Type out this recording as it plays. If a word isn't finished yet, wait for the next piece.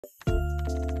This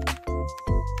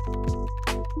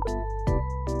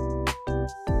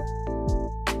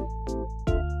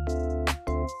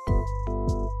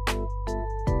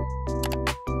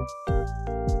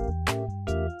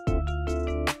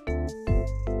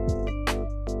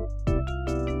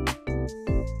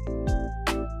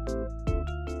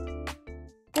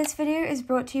video is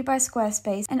brought to you by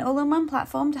Squarespace, an all-in-one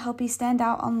platform to help you stand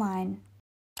out online.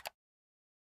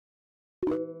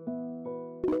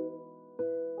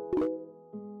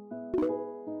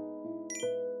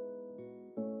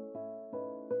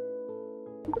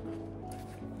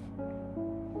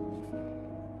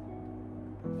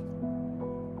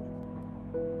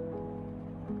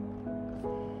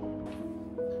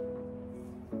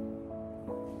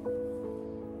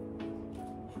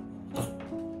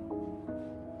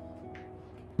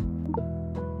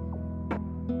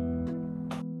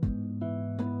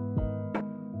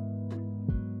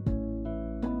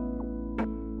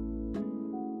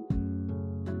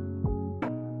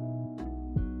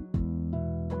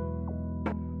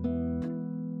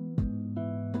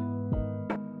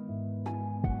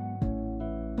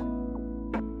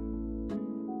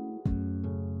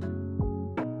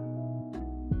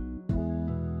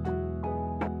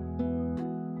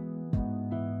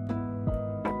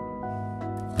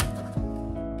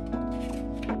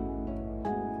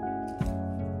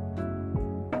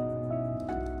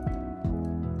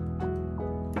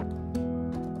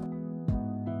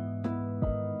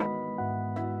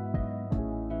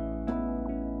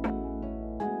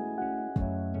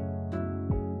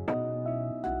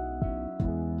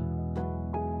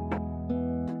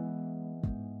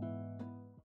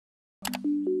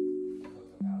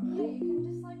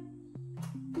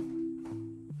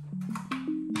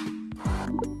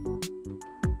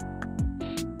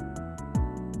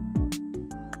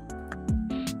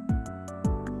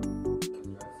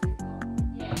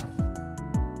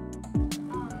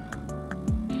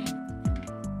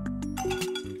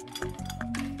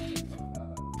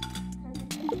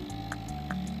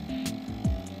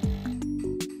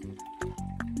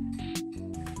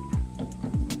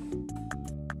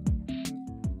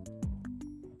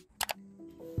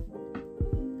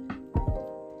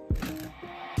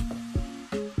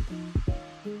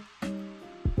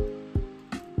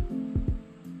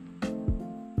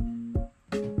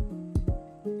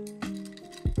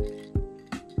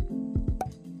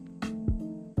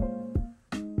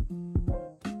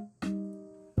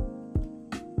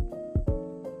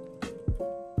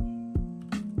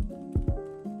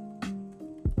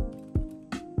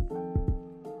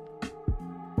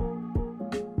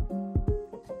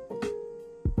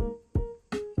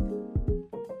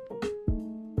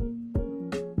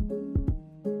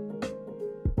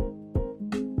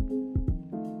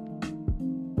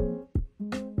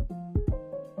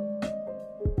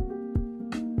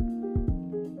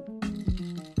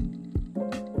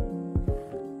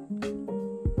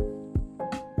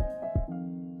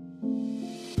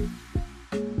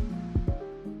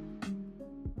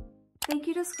 Thank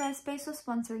you to Squarespace for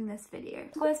sponsoring this video.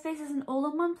 Squarespace is an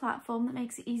all-in-one platform that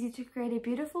makes it easy to create a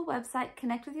beautiful website,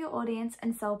 connect with your audience,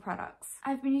 and sell products.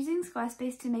 I've been using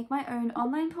Squarespace to make my own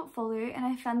online portfolio, and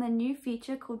I found the new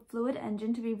feature called Fluid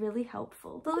Engine to be really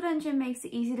helpful. Fluid Engine makes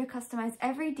it easy to customize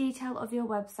every detail of your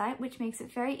website, which makes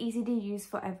it very easy to use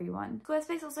for everyone.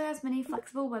 Squarespace also has many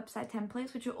flexible website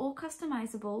templates which are all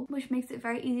customizable, which makes it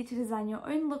very easy to design your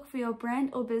own look for your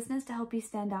brand or business to help you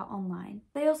stand out online.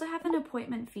 They also have an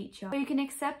appointment feature where you can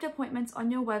accept appointments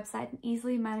on your website and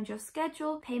easily manage your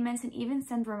schedule, payments, and even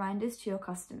send reminders to your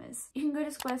customers. You can go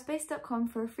to squarespace.com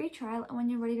for a free trial, and when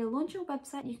you're ready to launch your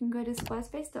website, you can go to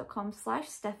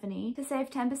squarespace.com/Stephanie to save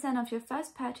 10% off your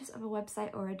first purchase of a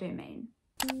website or a domain.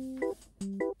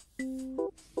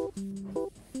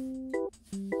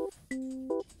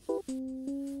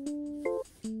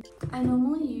 I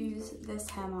normally use this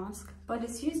hair mask, but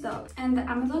it's used up and the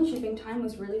Amazon shipping time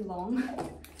was really long.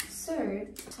 So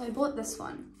I bought this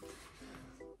one.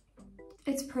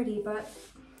 It's pretty, but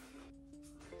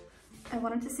I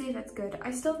wanted to see if it's good.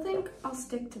 I still think I'll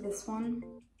stick to this one,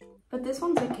 but this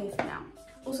one's okay for now.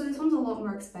 Also, this one's a lot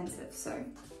more expensive, so.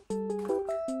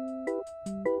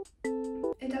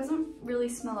 It doesn't really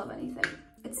smell of anything.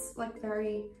 It's like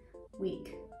very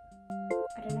weak.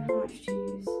 I don't know how much to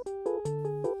use.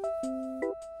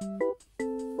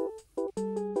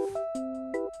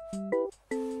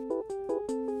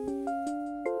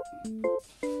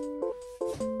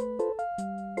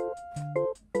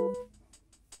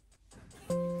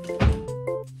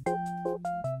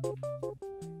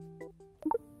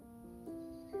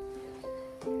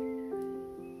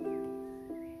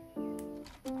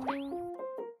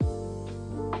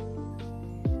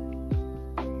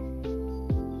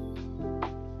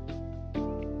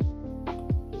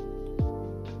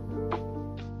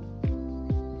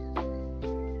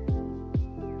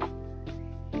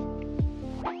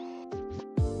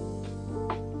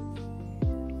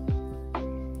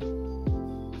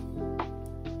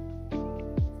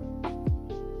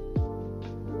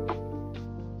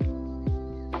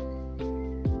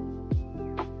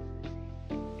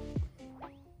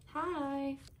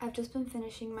 I've just been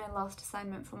finishing my last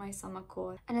assignment for my summer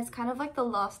course, and it's kind of like the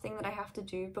last thing that I have to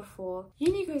do before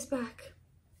uni goes back.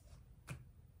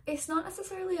 It's not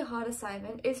necessarily a hard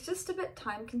assignment, it's just a bit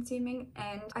time consuming,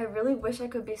 and I really wish I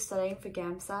could be studying for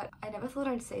GAMSAT. I never thought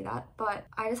I'd say that, but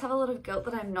I just have a lot of guilt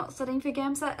that I'm not studying for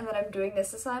GAMSAT and that I'm doing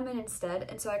this assignment instead,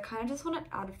 and so I kind of just want it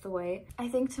out of the way. I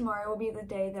think tomorrow will be the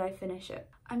day that I finish it.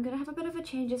 I'm gonna have a bit of a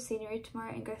change of scenery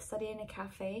tomorrow and go study in a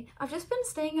cafe. I've just been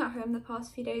staying at home the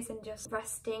past few days and just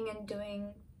resting and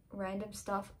doing random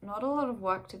stuff. Not a lot of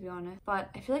work, to be honest, but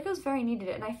I feel like it was very needed,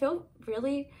 and I feel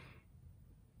really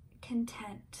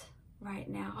content right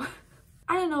now.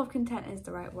 I don't know if content is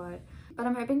the right word, but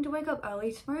I'm hoping to wake up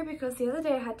early tomorrow because the other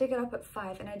day I had to get up at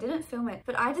 5 and I didn't film it,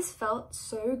 but I just felt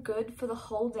so good for the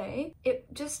whole day.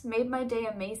 It just made my day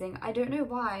amazing. I don't know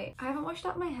why. I haven't washed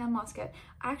out my hair mask yet.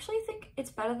 I actually think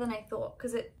it's better than I thought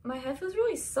because my hair feels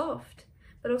really soft,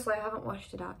 but also I haven't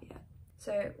washed it out yet,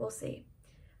 so we'll see.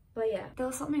 But yeah, there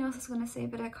was something else I was gonna say,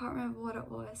 but I can't remember what it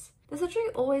was. This literally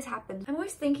always happens. I'm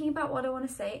always thinking about what I want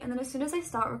to say, and then as soon as I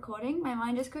start recording, my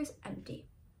mind just goes empty.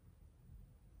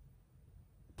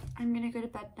 I'm gonna go to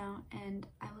bed now, and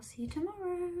I will see you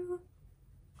tomorrow.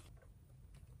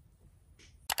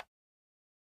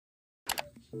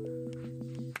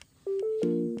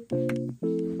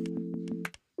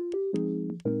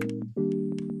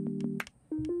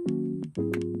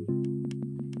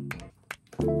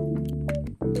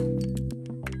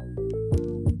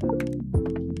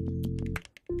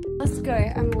 Let's go,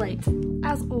 I'm late,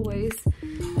 as always.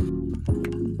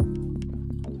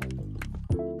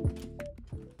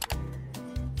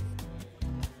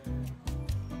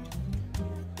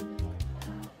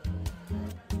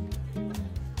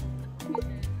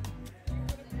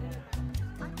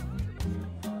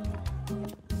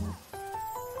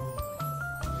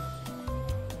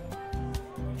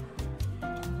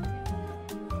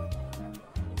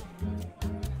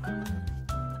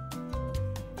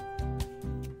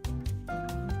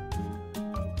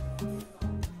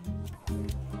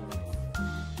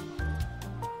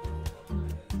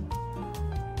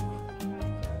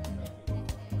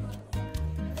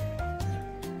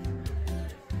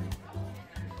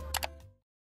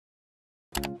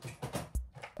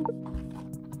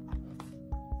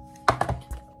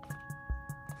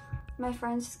 My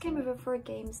friends just came over for a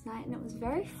games night and it was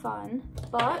very fun,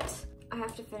 but I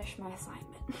have to finish my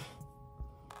assignment.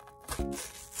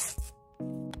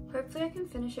 Hopefully I can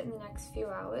finish it in the next few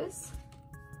hours.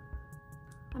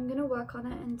 I'm gonna work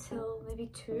on it until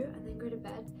maybe 2 and then go to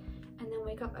bed and then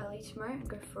wake up early tomorrow and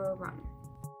go for a run.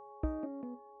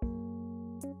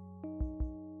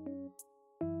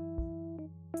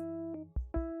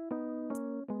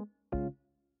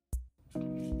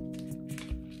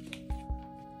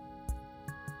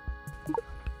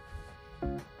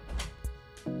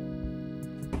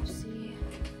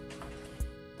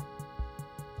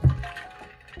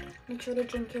 Make sure to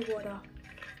drink your water.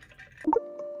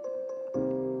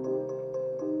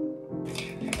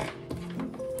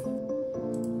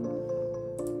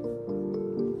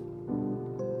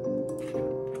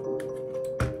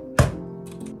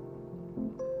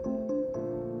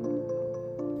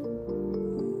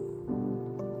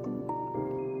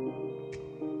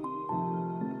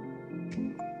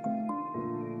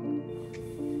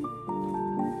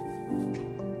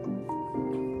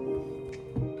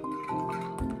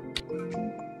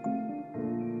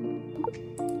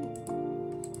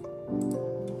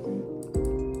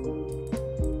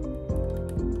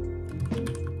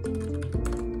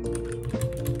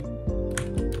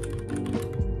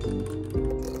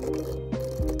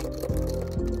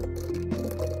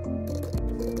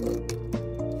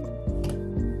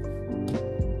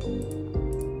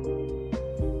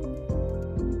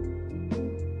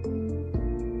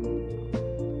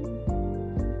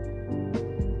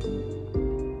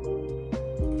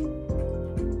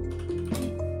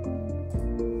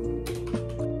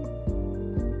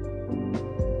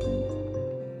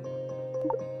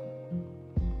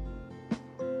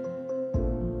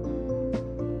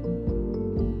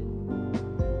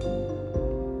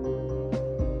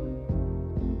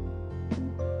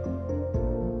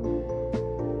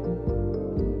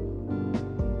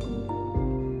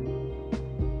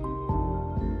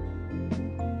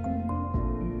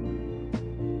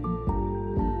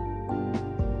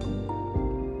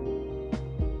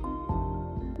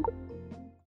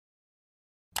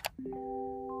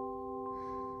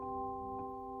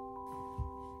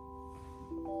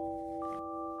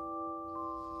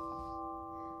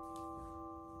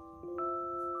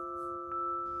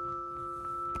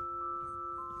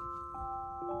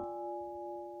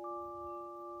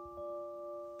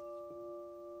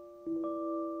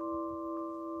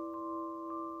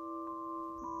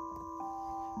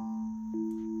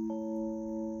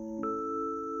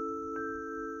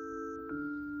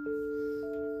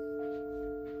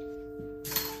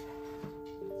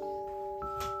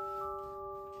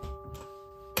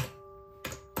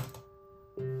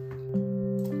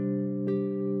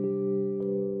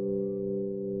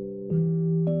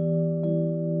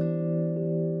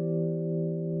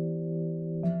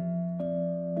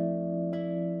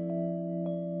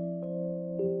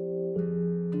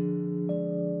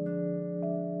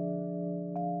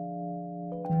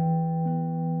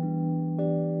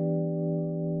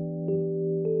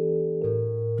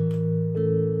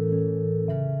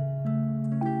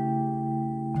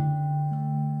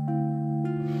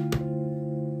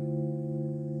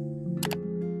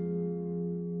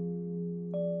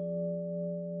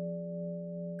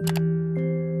 you.